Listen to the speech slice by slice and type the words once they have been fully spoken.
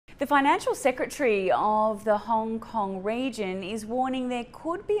The Financial Secretary of the Hong Kong region is warning there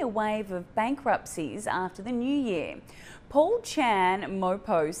could be a wave of bankruptcies after the new year. Paul Chan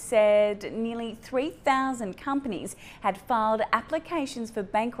Mopo said nearly 3,000 companies had filed applications for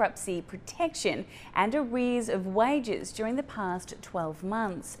bankruptcy protection and arrears of wages during the past 12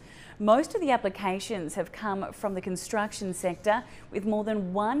 months. Most of the applications have come from the construction sector, with more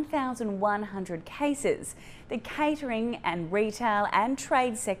than 1,100 cases. The catering and retail and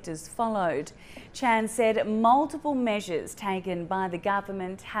trade sectors followed. Chan said multiple measures taken by the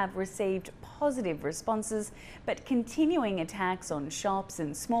government have received positive responses, but continuing attacks on shops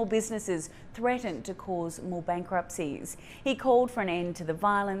and small businesses threaten to cause more bankruptcies. He called for an end to the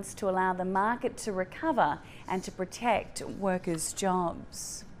violence to allow the market to recover and to protect workers'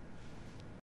 jobs.